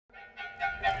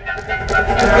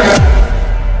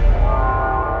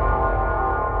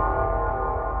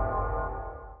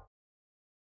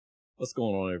What's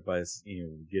going on, everybody? It's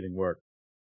Ian Getting Work.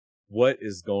 What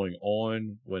is going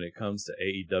on when it comes to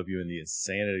AEW and the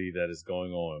insanity that is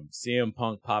going on? CM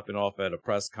Punk popping off at a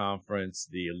press conference,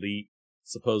 the Elite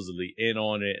supposedly in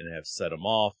on it and have set him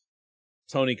off.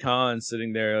 Tony Khan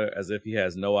sitting there as if he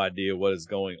has no idea what is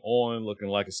going on, looking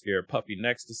like a scared puppy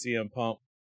next to CM Punk.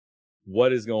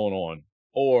 What is going on?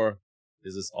 Or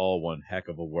is this all one heck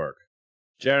of a work?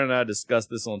 Jared and I discussed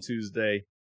this on Tuesday.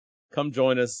 Come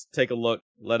join us, take a look,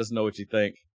 let us know what you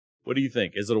think. What do you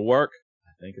think? Is it a work?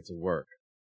 I think it's a work.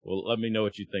 Well, let me know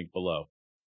what you think below.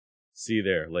 See you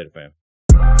there. Later, fam.